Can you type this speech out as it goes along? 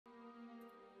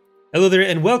Hello there,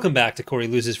 and welcome back to Corey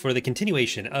Loses for the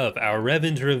continuation of our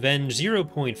Revan's Revenge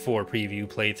 0.4 preview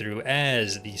playthrough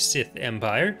as the Sith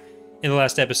Empire. In the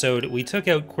last episode, we took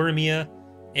out Quirmia,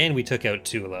 and we took out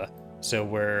Tula. So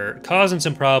we're causing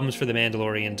some problems for the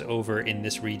Mandalorians over in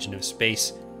this region of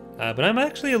space. But I'm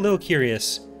actually a little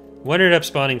curious, what ended up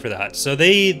spawning for the Hutts? So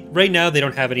right now, they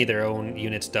don't have any of their own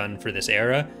units done for this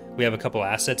era. We have a couple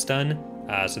assets done.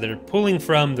 So they're pulling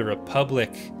from the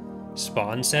Republic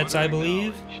spawn sets, I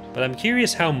believe, but I'm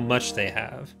curious how much they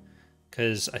have,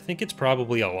 because I think it's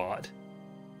probably a lot.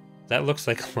 That looks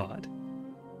like a lot.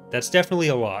 That's definitely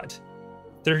a lot.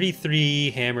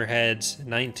 33 hammerheads,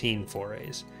 19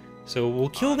 forays. So we'll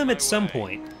kill them at some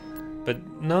point, but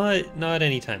not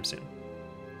anytime soon.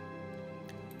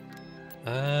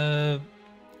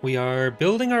 We are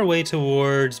building our way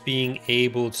towards being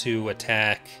able to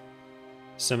attack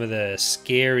some of the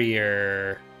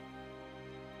scarier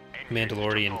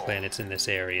Mandalorian planets in this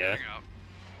area.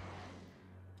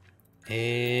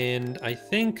 And I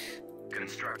think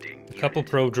a couple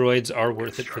probe droids are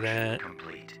worth it for that.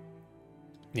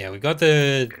 Yeah, we've got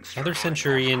the other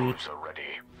Centurion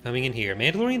coming in here.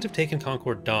 Mandalorians have taken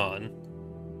Concord Dawn.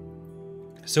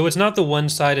 So it's not the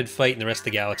one-sided fight in the rest of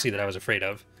the galaxy that I was afraid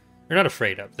of. Or not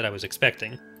afraid of, that I was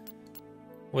expecting.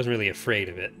 Wasn't really afraid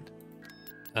of it.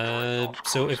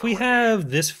 So if we have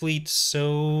this fleet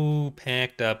so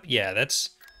packed up, yeah, that's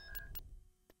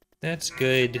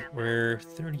good. We're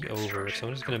 30 over, so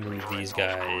I'm just gonna move these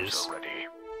guys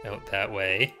out that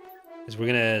way, because we're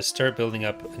gonna start building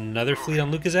up another fleet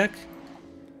on Lukaszek.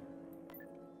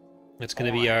 That's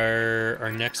gonna be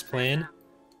our next plan.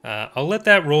 I'll let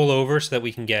that roll over so that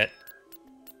we can get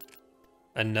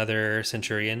another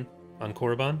Centurion on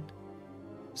Korriban.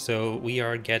 So we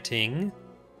are getting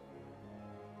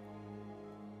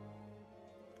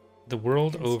the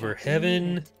world over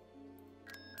heaven.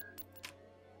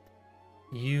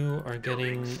 You are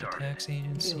getting a tax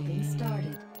agency.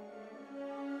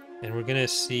 And we're gonna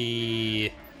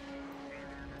see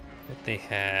what they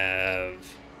have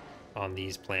on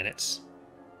these planets.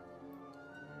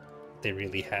 They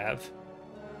really have.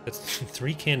 That's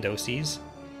 3 Kandosis.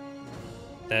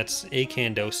 That's a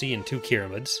Kandosi and 2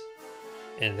 Kiramids.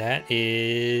 And that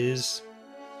is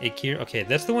a Kir. Okay,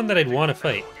 that's the one that I'd want to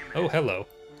fight. Oh, hello.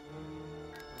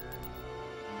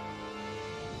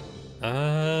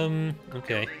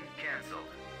 Okay.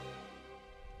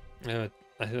 I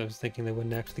was thinking they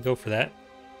wouldn't actually go for that.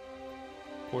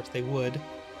 Of course they would.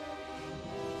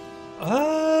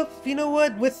 You know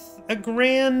what? With a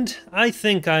grand, I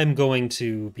think I'm going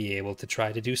to be able to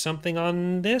try to do something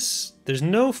on this. There's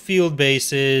no field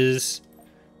bases,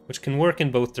 which can work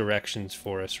in both directions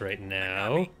for us right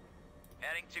now.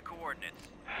 Heading to coordinates.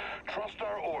 Trust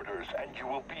our orders and you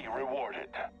will be rewarded.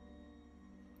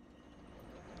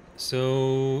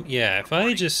 So, yeah, if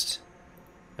I just...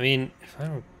 I mean, if I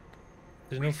don't...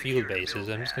 There's no field bases,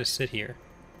 I'm just gonna sit here.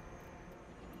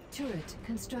 Turret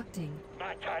constructing.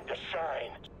 My time to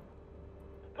shine.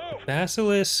 Move!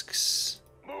 Basilisks...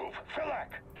 Move! Selak!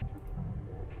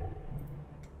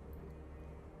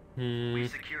 We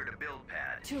secured a build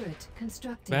pad. Turret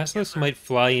constructing. Basilisks might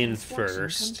fly in Construction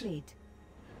first. complete.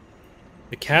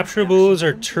 The capturables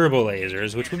are turbo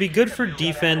lasers, which would be good for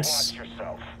defense, Watch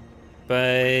yourself.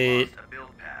 but... Lost a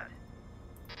build pad.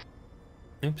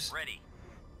 Oops. Ready.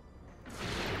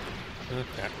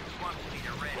 Okay. Swamp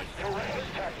leader ready. Terrain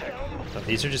tactics. Oh,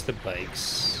 these are just the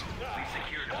bikes, We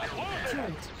secured a build pad.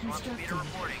 Turret Swamp leader constructing.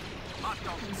 reporting.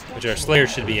 Hostile. which our Slayer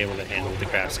should be able to handle with the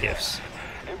craft skiffs.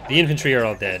 The infantry are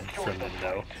all dead from them,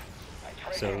 though.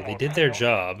 So they did their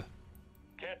job.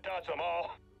 Can't dodge them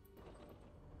all.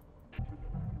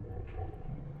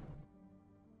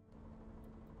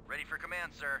 Ready for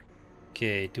command, sir.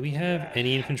 Okay, do we have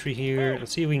any infantry here?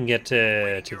 Let's see if we can get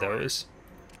to those.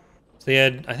 So they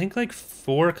had, I think, like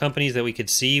 4 companies that we could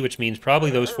see, which means probably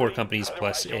those 4 companies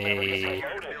plus Secured a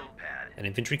build pad. an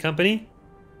infantry company.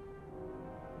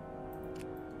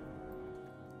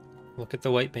 Look at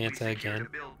the White We Bantha secured again. a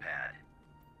build pad.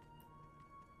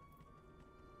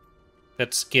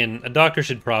 That skin, a doctor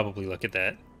should probably look at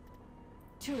that.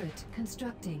 Turret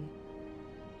constructing.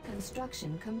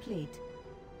 Construction complete.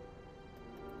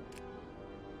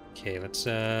 Okay, let's,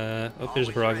 oh, there's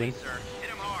Always ready, Brogdon. sir. Hit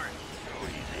him hard.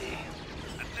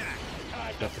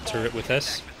 Attack. Got the turret with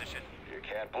us. Position. You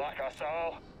can't block us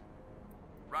all.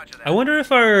 Roger that. I wonder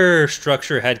if our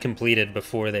structure had completed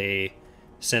before they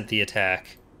sent the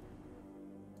attack.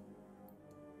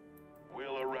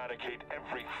 We'll eradicate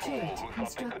every Turret fool who thought they could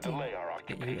constructing. delay our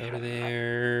Get you occupation. out of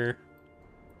there.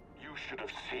 You should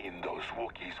have seen those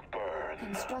Wookiees burn.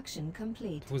 Construction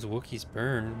complete. Those Wookiees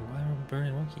burn. Why are we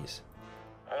burning Wookiees?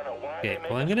 Okay,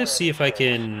 well I'm gonna see if I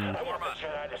can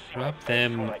drop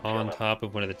them on top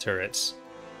of one of the turrets.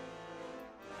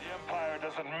 The Empire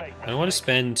doesn't make I don't want to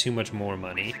spend too much more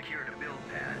money. Secured a build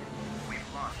pad.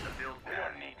 We've lost the build We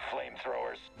pad. don't need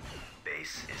flamethrowers.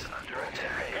 Base is under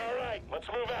attack. All right, let's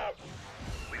move out.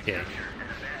 We've Okay. captured an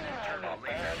abandoned turbo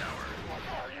laser tower. What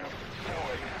are you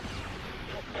doing?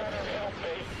 You better help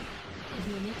me.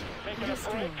 Unit Taking a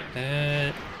destroyed. break.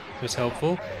 That was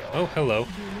helpful. Oh, hello.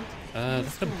 Unit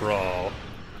That's the brawl.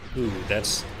 Ooh,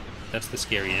 that's the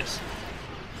scariest.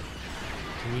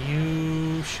 Can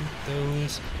you shoot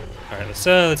those? All right, let's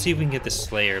see if we can get the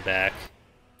Slayer back.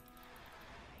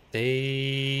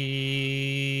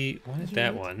 They wanted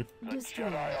that one.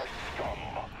 destroyed. Jedi are scum.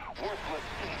 Worthless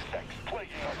insects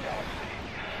plaguing our galaxy.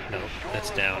 No, It is your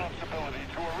that's down. responsibility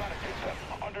to eradicate them.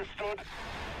 Understood?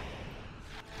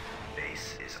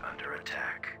 Base is under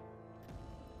attack.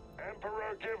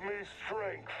 Emperor, give me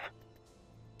strength.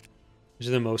 Who's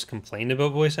the most complained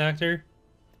about voice actor?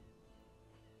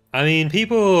 I mean,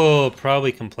 people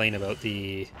probably complain about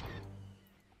the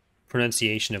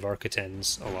pronunciation of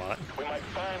Architens a lot. We might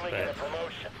finally get a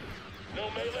promotion. No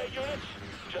melee units?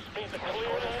 Just means a clear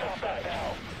line of sight.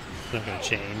 Now, It's not going to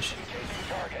change. engaging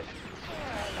target.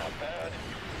 Not bad.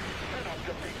 Cannot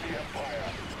defeat the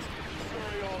Empire.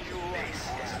 Bury all you Base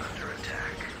like. is under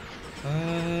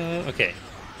attack. Okay.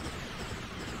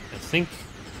 I think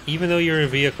even though you're a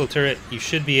vehicle turret, you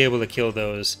should be able to kill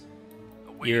those.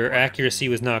 Your accuracy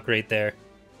was not great there.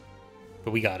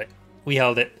 But we got it. We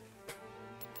held it.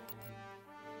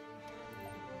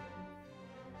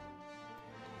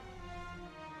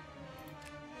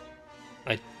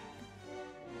 I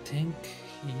think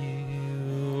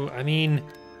you... I mean...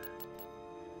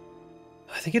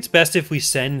 I think it's best if we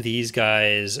send these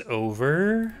guys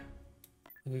over.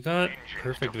 We got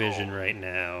perfect vision right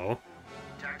now.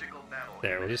 Tactical battle.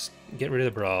 There, we'll just get rid of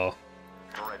the brawl.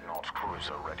 Dreadnought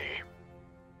cruiser ready.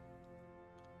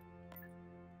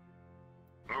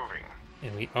 Moving.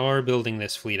 And we are building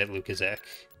this fleet at Lukaszek.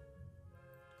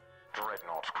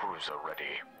 Dreadnought cruiser ready.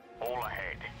 All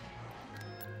ahead.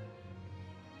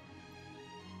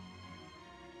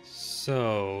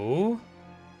 So...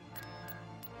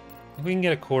 I think we can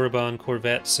get a Korriban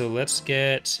Corvette, so let's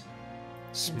get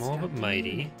small but Constructing mighty.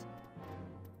 unit.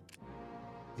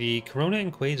 The Corona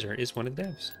and Quasar is one of the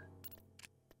devs.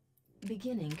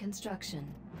 Beginning construction.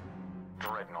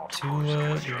 Dreadnought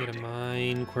Tula, you can get a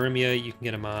mine. Quirmia, you can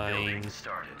get a mine. Building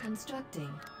started. Constructing.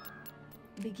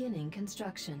 Beginning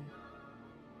construction.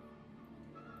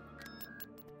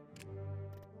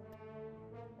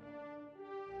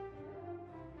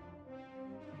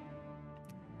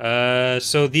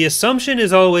 So the assumption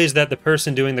is always that the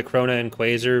person doing the Corona and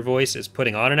Quasar voice is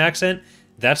putting on an accent.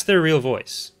 That's their real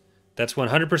voice. That's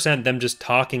 100% them just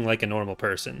talking like a normal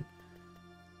person.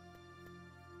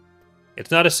 It's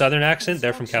not a southern accent,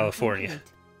 they're from Construction California. complete.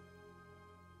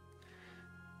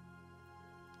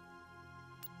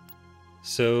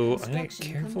 So I'm gonna get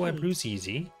Construction careful, I complete. bruise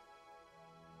easy.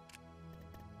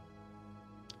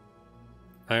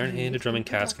 Iron Hand, a drumming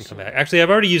cast can come back. Actually, I've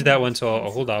already used that one, so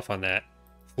I'll hold off on that.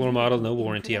 Floor model, no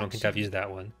warranty. I don't think I've used that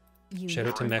one. Shout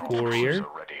out to Mech Warrior.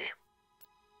 ready.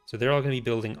 So they're all going to be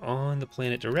building on the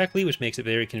planet directly, which makes it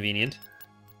very convenient.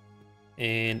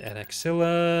 And at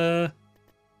Axilla,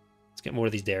 let's get more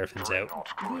of these Darafins out. Dreadnought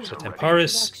So cruiser ready.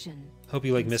 Temparis, Production. hope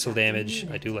you like missile Constructing damage. I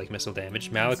unit. do like missile damage.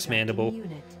 Malik's Constructing Mandible.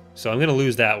 unit. So I'm going to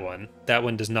lose that one. That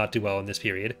one does not do well in this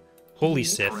period. Holy Unit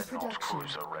in Sith. Dreadnought production.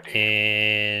 cruiser ready.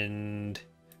 And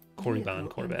Korriban Vehicle in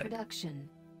Corvette. production.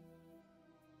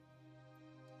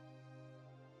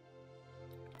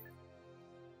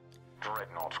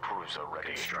 Dreadnought cruiser ready.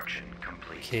 Construction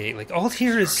complete. Okay, like all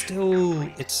here is still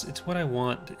it's what I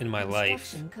want in my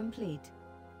life. Construction complete.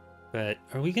 But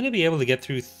are we gonna be able to get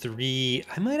through 3?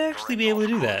 I might actually be able to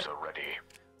do that. Cruiser ready.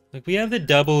 Like we have the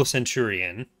double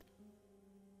Centurion.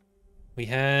 We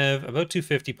have about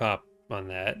 250 pop on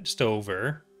that, just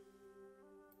over.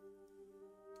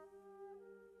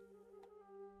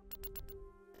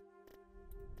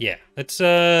 Yeah, let's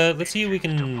see if we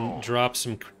can drop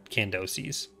some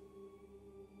Candosis.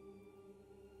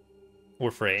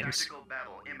 Or frames. Tactical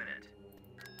battle imminent.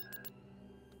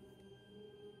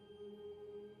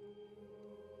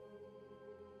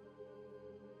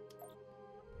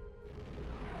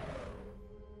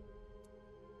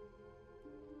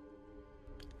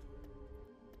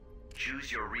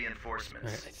 Choose your reinforcements.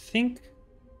 Alright, I think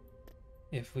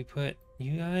if we put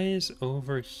you guys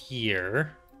over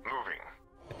here, Moving.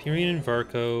 Hyperion and All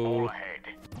Varco, ahead.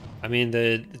 I mean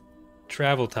the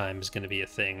travel time is going to be a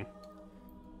thing,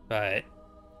 but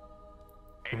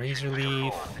Razor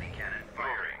Leaf, Mini cannon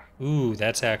firing. ooh,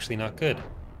 that's actually not good.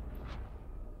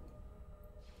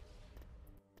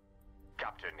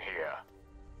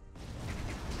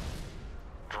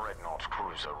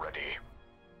 cruiser ready.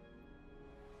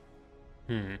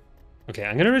 Okay,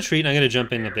 I'm gonna retreat and I'm gonna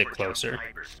jump in a bit Prepare for jump to closer.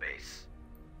 hyperspace.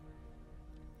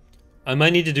 I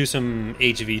might need to do some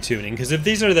HV tuning, because if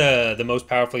these are the most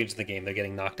powerful agents in the game, they're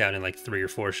getting knocked down in like 3 or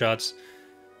 4 shots.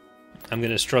 I'm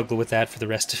gonna struggle with that for the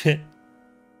rest of it.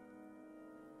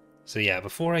 So yeah,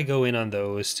 before I go in on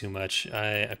those too much,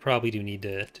 I probably do need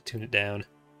to tune it down.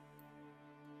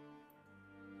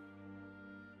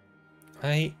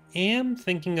 I am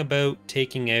thinking about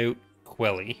taking out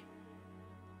Quelly.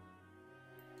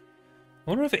 I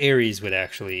wonder if Ares would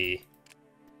actually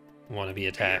want to be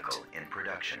attacked. Vehicle in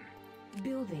production.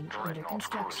 Building under Dreadnought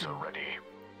construction. cruiser ready.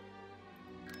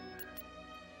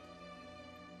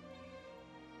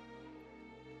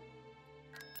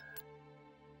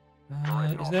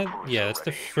 Is that... Yeah, that's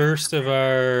the first of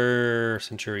our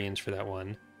Centurions for that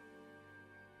one.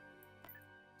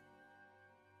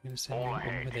 I'm gonna send you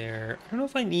over there. I don't know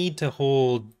if I need to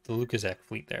hold the Lukaszak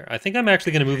fleet there. I think I'm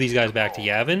actually going to move these guys back to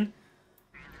Yavin.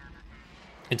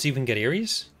 And see if we can get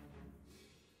Ares.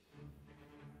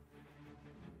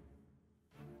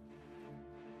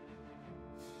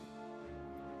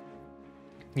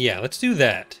 Yeah, let's do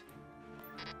that.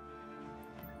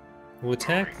 We'll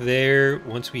attack there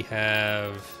once we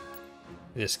have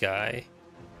this guy.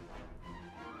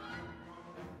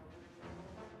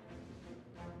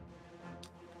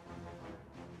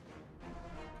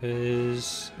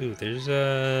 Because... Ooh, there's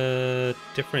a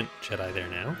different Jedi there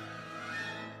now.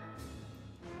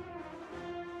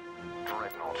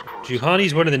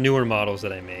 Juhani's one of the newer models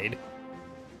that I made.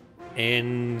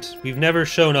 And we've never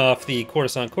shown off the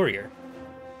Coruscant Courier.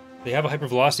 They have a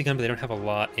hypervelocity gun, but they don't have a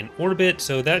lot in orbit,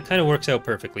 so that kind of works out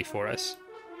perfectly for us.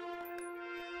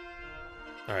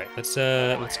 Alright, let's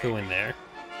go in there.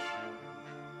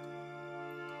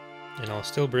 And I'll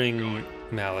still bring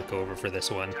Malik over for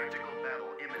this one. Tactical battle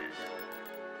imminent.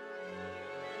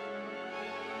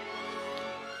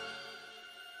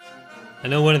 I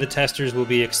know one of the testers will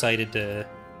be excited to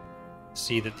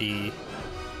see that the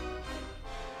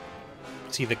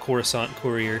Coruscant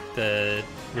Courier, the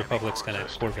Republic's kind of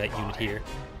Corvette unit here,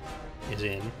 is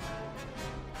in.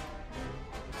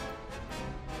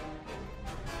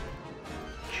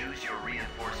 Choose your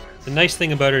reinforcements. The nice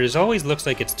thing about it is it always looks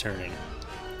like it's turning.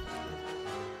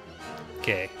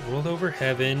 Okay, rolled over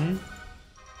Heaven.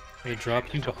 I'm gonna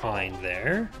drop you behind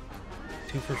there.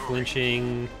 2 for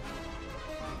flinching.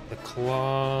 The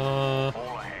Claw.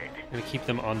 I'm gonna keep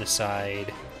them on the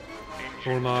side.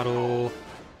 4 model.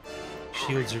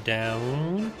 Shields are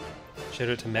down. Shout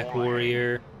out to Mech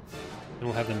Warrior. And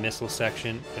we'll have the missile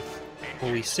section with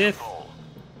Holy Sith,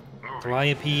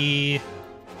 Calliope,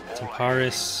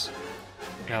 Temparis,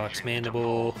 Alex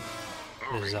Mandible,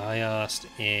 the Ziost,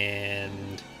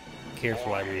 and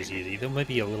Careful Library is easy. That might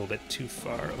be a little bit too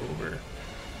far over.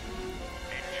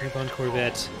 Revan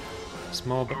Corvette,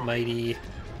 Small but Mighty,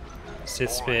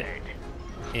 Sith Spit,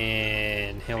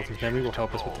 and Hamilton's Memory will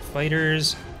help us with the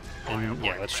fighters. And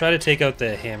yeah, let's try to take out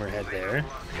the Hammerhead there.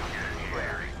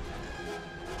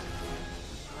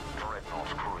 Dreadnought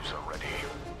cruiser ready.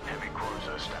 Heavy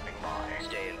cruiser stepping by.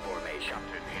 Stay in formation.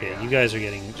 Yeah, you guys are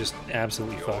getting just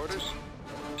absolutely fucked.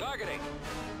 Targeting.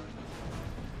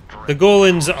 The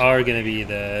Golans are going to be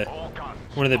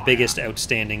one of the biggest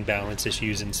outstanding balance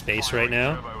issues in space right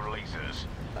now. Turbo releases.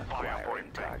 Fire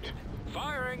point target.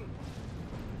 Firing.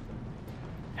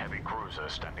 Heavy cruiser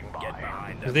standing by. Get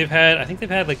behind them. 'Cause they've had, I think they've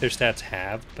had like their stats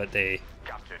halved, but they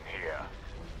Captain here.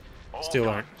 All still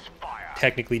aren't guns, fire.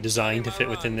 technically designed to fit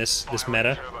within this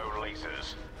meta. Turbo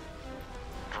releases.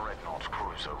 Dreadnought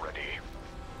cruiser ready.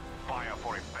 Fire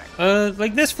for effect.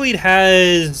 Like this fleet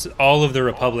has all of the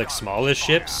Republic's smallest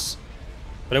ships,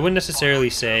 but I wouldn't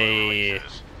necessarily say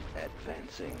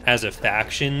Advancing. as a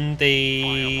faction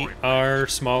they are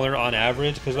smaller on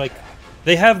average, because like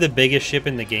they have the biggest ship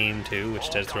in the game too, which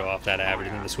does throw off that average,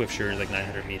 and the Swiftsure is like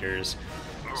 900 meters.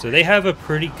 So they have a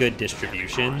pretty good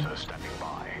distribution. Cruiser standing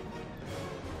by.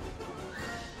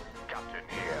 Captain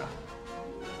here.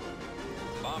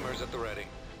 Bombers at the ready.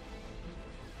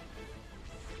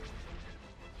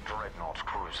 Dreadnought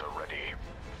cruiser ready.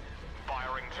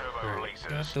 Firing turbo Alright, releases.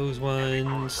 got those Heavy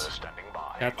ones. cruiser standing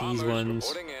by. Got these ones.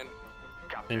 Reporting in.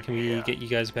 Captain Then can we here. get you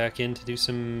guys back in to do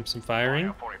some firing?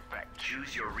 Fire for effect.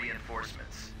 Choose your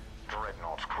reinforcements.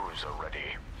 Dreadnought cruiser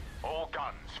ready. All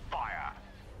guns, fire.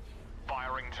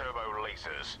 Firing turbo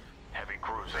releases. Heavy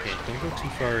cruisers. Okay, don't go too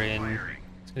far in.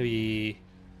 It's gonna be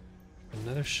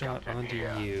another shot onto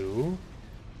you.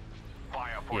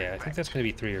 Fire for Yeah, I effect. think that's gonna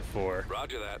be 3 or 4.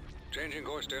 Roger that. Changing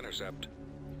course to intercept.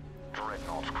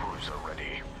 Dreadnought cruiser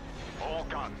ready. All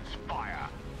guns, fire.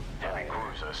 Heavy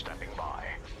cruiser standing by.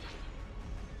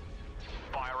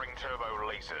 Firing turbo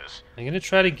lasers. I'm gonna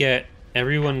try to get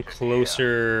everyone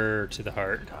closer to the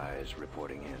heart. Ties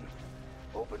reporting in.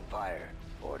 Open fire.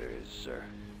 Orders, sir.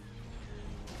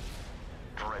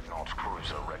 Dreadnought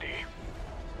cruiser ready.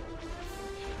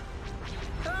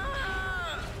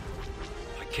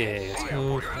 Okay, let's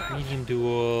go for medium Heavy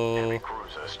duel.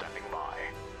 cruiser standing by.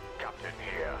 Captain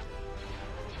here.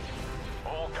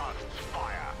 All guns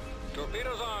fire.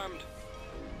 Torpedoes armed.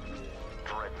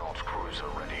 Dreadnought cruiser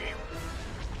ready.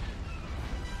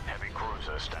 Heavy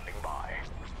cruiser standing by.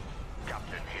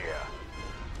 Captain here.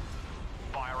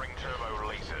 Firing turbo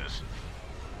lasers.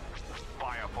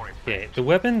 Fire for effect. Okay, the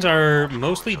weapons are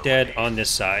mostly dead on this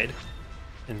side.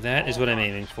 And that is what I'm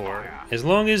aiming for. As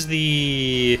long as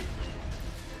these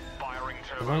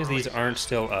aren't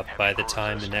still up by the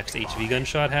time the next HV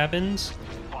gunshot happens,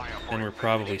 then we're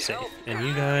probably safe. And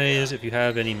you guys, if you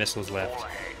have any missiles left,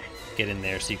 get in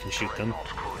there so you can shoot them.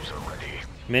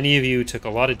 Many of you took a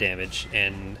lot of damage,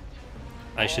 and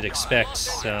I should expect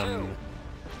some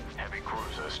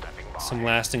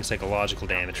lasting psychological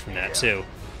damage from that too.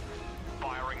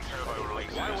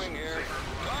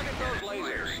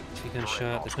 HV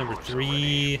gunshot, that's number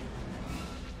 3.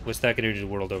 What's that going to do to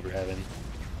World Over Heaven?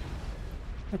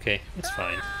 Okay, it's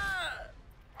fine.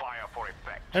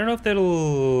 I don't know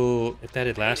if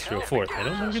that'd last through a 4th. I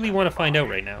don't really want to find out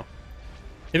right now.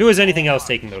 If it was anything else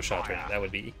taking those shots right now, that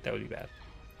would be bad.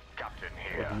 Captain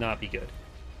Would here. not be good.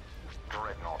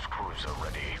 Dreadnought cruiser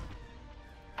ready.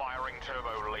 Firing turbo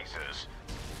lasers.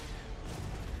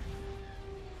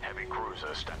 Heavy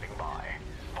cruiser standing by.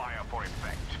 Fire for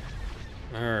effect.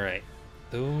 Alright.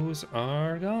 Those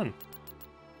are gone.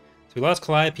 So we lost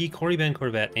Calliope, Korriban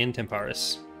Corvette, and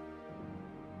Temparis.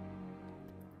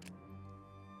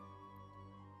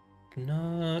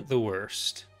 Not the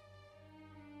worst.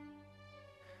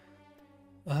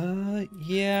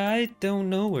 Yeah, I don't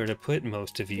know where to put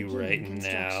most of you right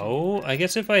now. I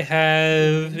guess if I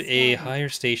have a higher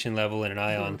station level and an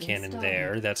ion cannon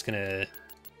there, that's gonna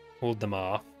hold them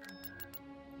off.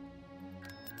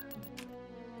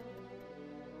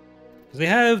 Because they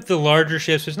have the larger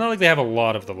ships, but it's not like they have a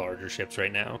lot of the larger ships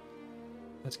right now.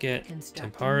 Let's get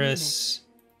Temparis,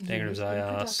 Dagger of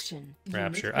Zios,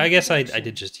 Rapture. I guess I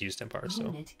did just use Temparis,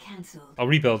 so I'll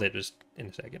rebuild it just in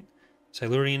a second.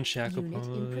 Silurian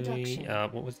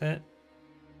Shacopod. What was that?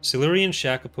 Silurian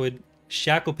Shacopid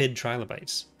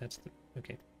Trilobites. That's the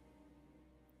okay.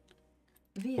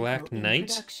 Black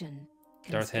Knight,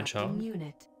 Darth Hedgehog.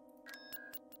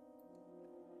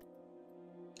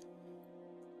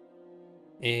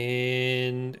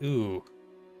 And ooh,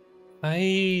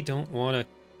 I don't want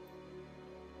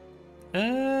to.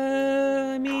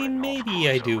 I mean, maybe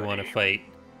I do want to fight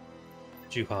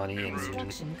Juhani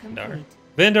and Dar.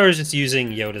 Vandar is just using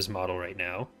Yoda's model right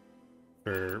now,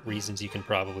 for reasons you can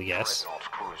probably guess.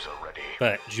 Dreadnought cruiser ready.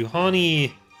 But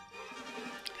Juhani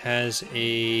has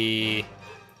a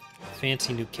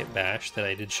fancy new kit bash that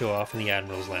I did show off in the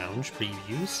Admiral's Lounge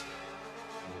previews.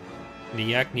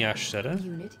 Nyak Nyashara.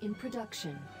 Unit in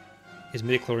production. His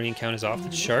midichlorian count is off the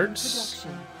charts.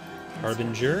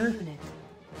 Harbinger.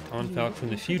 Tonfalk from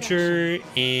the future.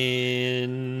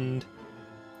 And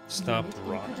Stop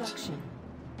Rot.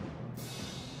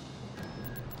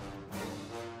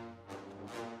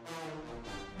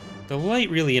 The light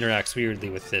really interacts weirdly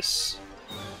with this.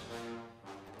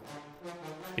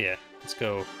 Yeah, let's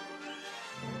go.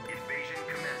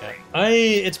 Yeah.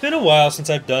 It's been a while since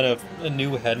I've done a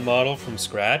new head model from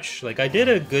scratch. Like, I did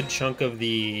a good chunk of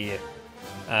the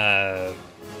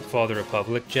Fall of the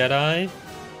Republic Jedi.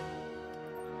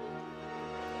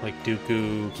 Like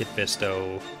Dooku, Kit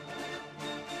Fisto.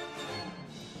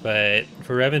 But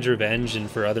for Revan's Revenge and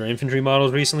for other infantry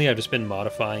models recently, I've just been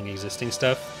modifying existing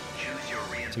stuff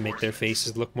to make their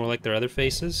faces look more like their other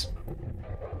faces.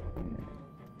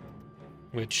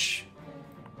 Which,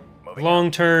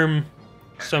 long term,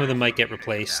 some of them might get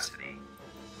replaced.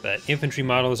 But infantry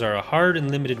models are a hard and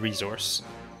limited resource.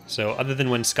 So other than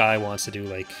when Sky wants to do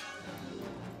like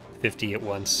 50 at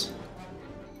once,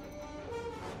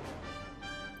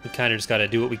 we kind of just gotta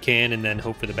do what we can and then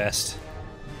hope for the best.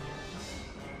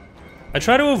 I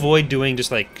try to avoid doing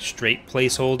just like straight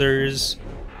placeholders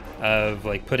of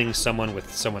like putting someone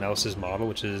with someone else's model,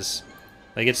 which is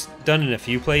like it's done in a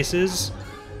few places,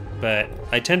 but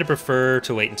I tend to prefer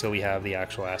to wait until we have the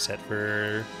actual asset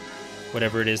for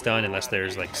whatever it is done, unless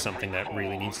there's like something that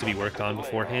really needs to be worked on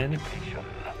beforehand.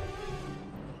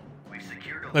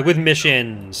 Like with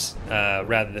missions,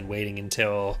 rather than waiting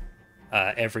until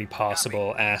every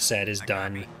possible asset is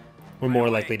done, we're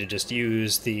more likely to just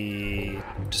use the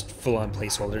just full-on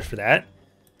placeholders for that.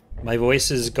 My voice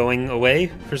is going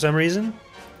away for some reason.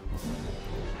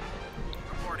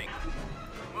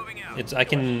 I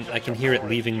can hear it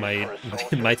leaving my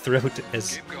my throat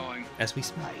as we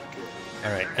speak.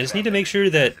 All right, I just need to make sure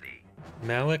that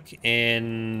Malik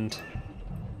and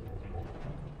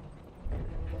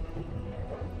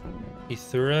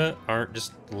Ithura aren't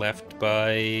just left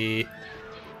by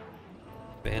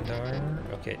Vandar.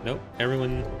 Okay, nope.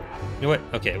 Everyone, you know what?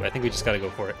 Okay, I think we just gotta go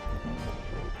for it.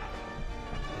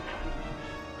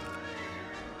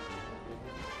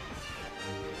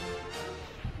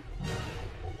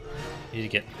 Need to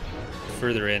get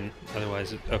further in,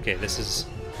 otherwise. Okay, this is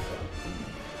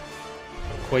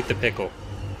quite the pickle.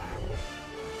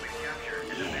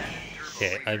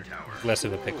 Okay, I'm less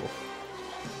of a pickle.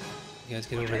 You guys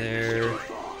get over there. Get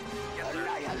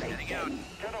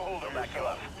a hold of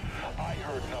yourself. I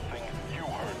heard nothing. You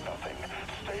heard nothing.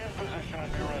 Stay in position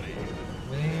and be ready.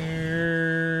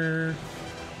 Where?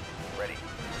 Ready.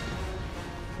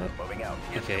 Oh. Moving out.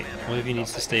 Okay, one of you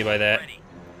needs to stay by that.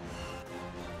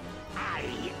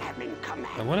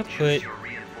 I want to put. Your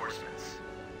reinforcements.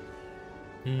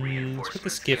 Let's put the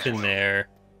skiff in there.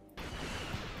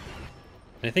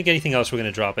 And I think anything else we're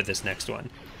going to drop at this next one.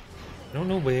 I don't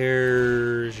know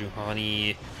where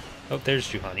Juhani... Oh, there's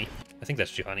Juhani. I think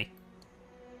that's Juhani.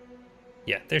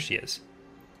 Yeah, there she is.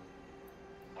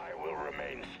 I will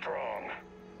remain strong.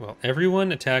 Well,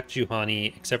 everyone attack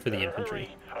Juhani except for the infantry.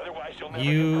 Otherwise you'll never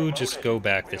You get just promoted. go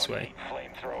back We this don't way.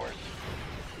 need flamethrowers.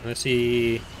 Let's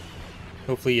see...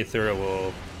 Hopefully Ithura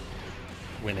will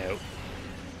win out.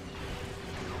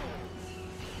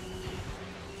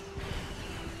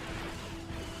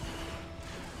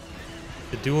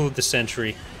 The duel of the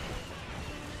century.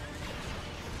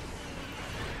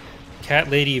 Cat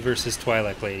Lady versus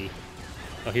Twi'lek Lady.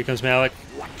 Oh, here comes Malik.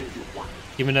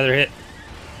 Give him another hit.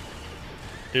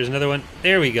 There's another one.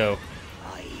 There we go.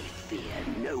 I fear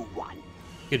no one.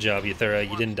 Good job, Ithura.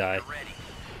 You didn't die. Ready.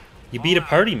 You beat a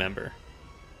party member.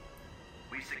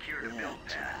 We secured a build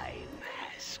pad. Time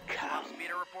has come.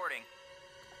 Speeder reporting.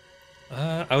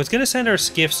 I was gonna send our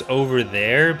skiffs over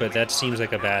there, but that seems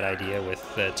like a bad idea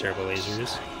with the turbo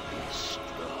lasers.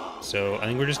 So I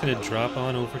think we're just gonna drop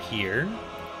on over here.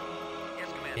 Yes,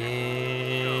 Commander.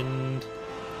 And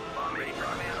Bomb ready for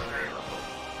command,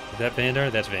 sir. is that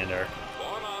Vandar? That's Vandar.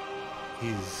 Bomb up.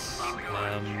 He's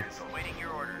Awaiting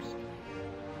your orders.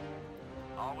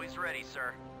 Always ready,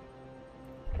 sir.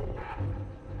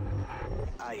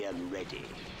 I am ready.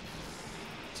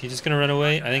 is he just gonna run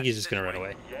away? I think he's just gonna run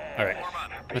away. All right,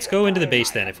 let's go into the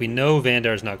base then. If we know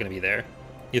Vandar's not gonna be there,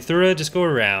 Ithura, just go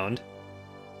around.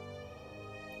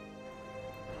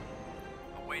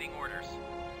 Awaiting orders.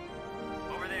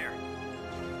 Over there.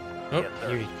 Oh,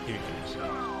 here he goes.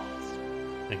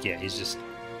 Like, yeah,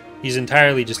 he's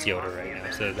entirely just Yoda right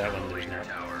now, so that one there's not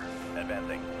Tower.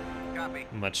 Advancing. Copy.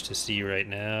 much to see right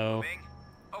now. Moving.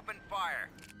 Open fire.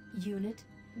 Unit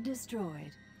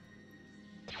destroyed.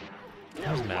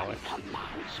 How's Malik?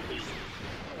 Commands me. It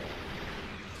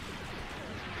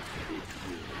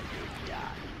will be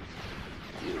done.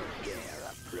 You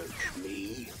dare approach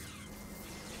me?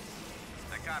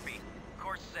 I copy.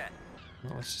 Course set.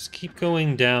 Well, let's just keep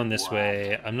going down this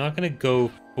way. I'm not gonna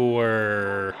go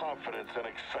for Confidence and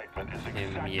excitement is him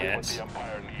exactly yet. what the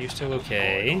Empire needs You're still to destroy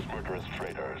okay. those murderous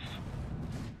traitors.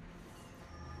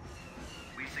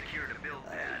 We secured a build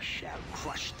I pad. shall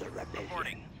crush the rebellion.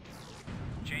 Reporting.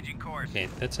 Changing course. Okay,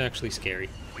 that's actually scary.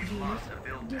 We've lost a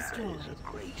build pad. Destroyed. There's a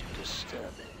great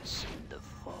disturbance in the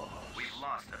force. We've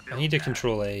lost a build I need to pad.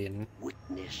 control A and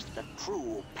Witness the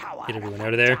cruel power get everyone of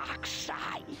out the of there. dark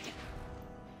side.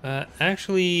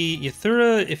 Actually,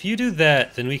 Ithura, if you do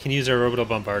that, then we can use our orbital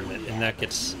bombardment, and that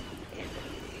gets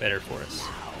better for us.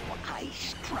 Now I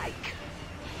strike.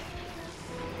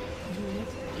 Unit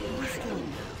destroyed.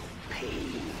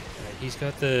 Pain. He's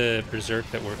got the berserk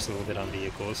that works a little bit on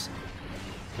vehicles.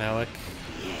 Malik.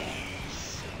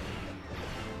 Yes.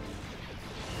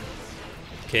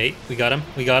 Okay, we got him.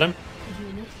 We got him.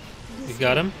 Unit We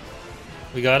got him.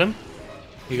 We got him.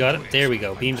 We got him. There we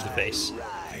go. Beam to the face.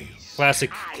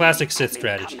 Classic Sith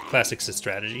strategy. Classic Sith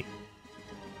strategy.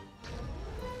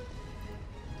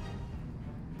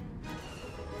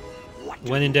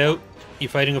 When in doubt, you're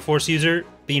fighting a Force user,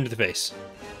 beam to the face.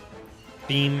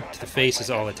 Beam to the face is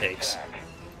all it takes.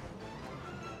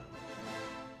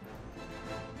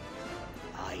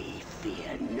 I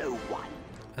fear no one.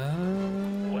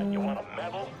 What, you want a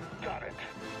medal? Got it.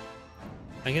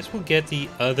 I guess we'll get the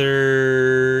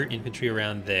other infantry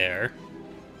around there.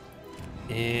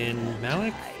 And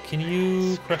Malik, can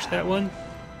you crush that one?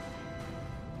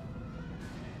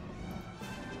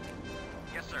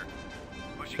 Yes, sir.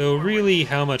 Pushing So forward. really,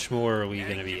 how much more are we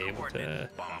going to be able to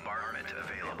Bombardment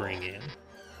available. bring in?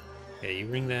 Okay, you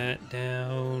bring that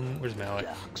down. Where's Malik?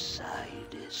 Dark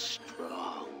side is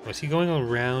strong. Was he going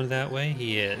around that way?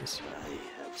 He is.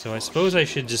 So I suppose I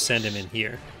should just send him in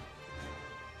here.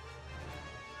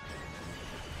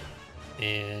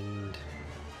 And...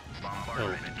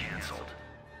 Bombardment canceled.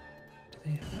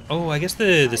 Oh, I guess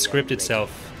the script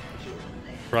itself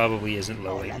probably isn't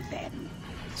loading.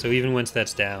 So even once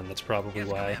that's down, that's probably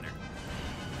why.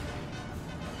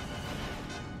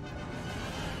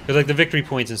 Because like the victory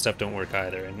points and stuff don't work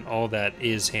either, and all that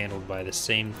is handled by the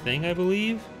same thing, I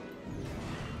believe.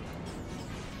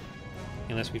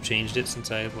 Unless we've changed it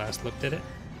since I last looked at it.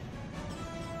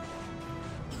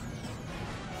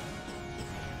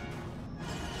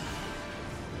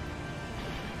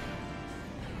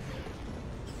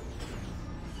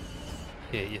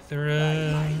 Okay,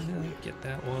 Yathura, get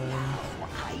that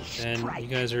one. And you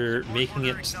guys are making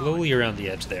it slowly around the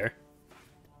edge there.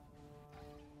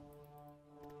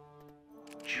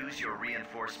 Choose your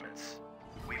reinforcements.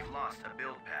 We've lost a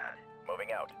build pad.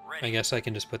 Moving out. I guess I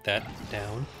can just put that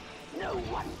down. No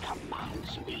one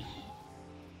commands me.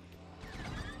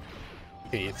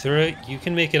 Okay, Yathura, you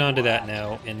can make it onto that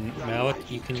now, and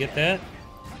Malik, you can get that.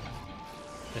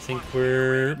 I think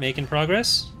we're making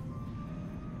progress.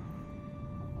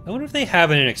 I wonder if they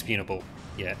have an inexpugnable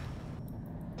yet.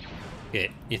 Okay,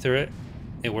 Yathura,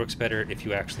 it works better if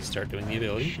you actually start doing the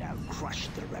ability. Shall crush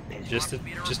the rebels. Just a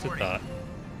thought.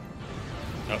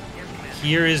 Oh,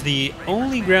 here is the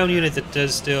only ground unit that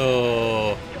does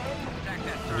still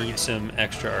need some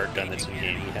extra art done that's in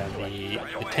game. We have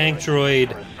the tank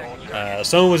droid.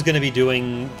 Someone was going to be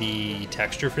doing the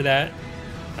texture for that,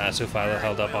 so Philo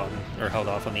held off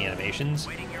on the animations.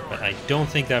 But I don't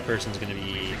think that person's going to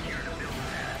be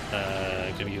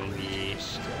doing the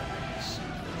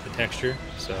texture.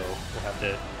 So we'll have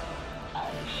to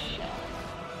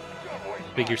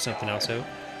figure something else out.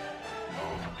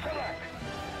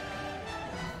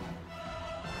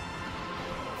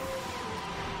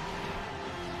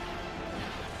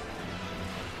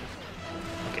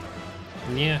 Okay.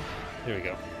 Yeah, there we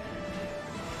go.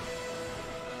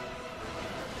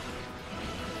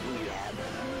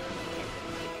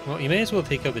 Well, you may as well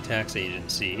take out the tax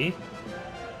agency.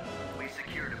 We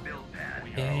secured a build pad.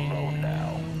 And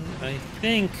I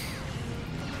think...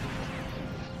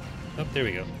 Oh, there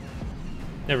we go.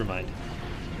 Never mind.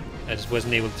 I just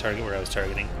wasn't able to target where I was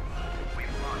targeting. We've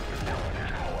lost a build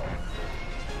pad.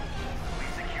 We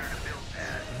secured a build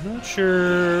pad. I'm not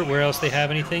sure where else they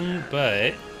have anything,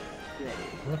 but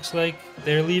looks like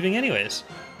they're leaving anyways.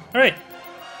 Alright.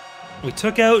 We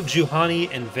took out Juhani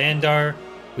and Vandar.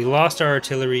 We lost our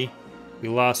artillery. We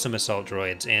lost some assault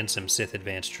droids and some Sith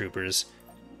advanced troopers.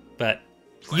 But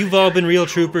you've all been real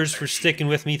troopers for sticking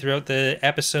with me throughout the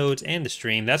episodes and the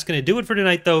stream. That's going to do it for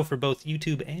tonight, though, for both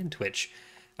YouTube and Twitch.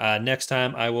 Next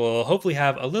time, I will hopefully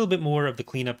have a little bit more of the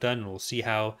cleanup done, and we'll see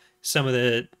how some of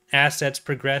the assets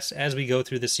progress as we go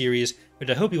through the series, which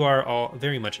I hope you are all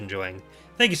very much enjoying.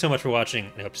 Thank you so much for watching,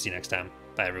 and I hope to see you next time.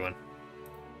 Bye, everyone.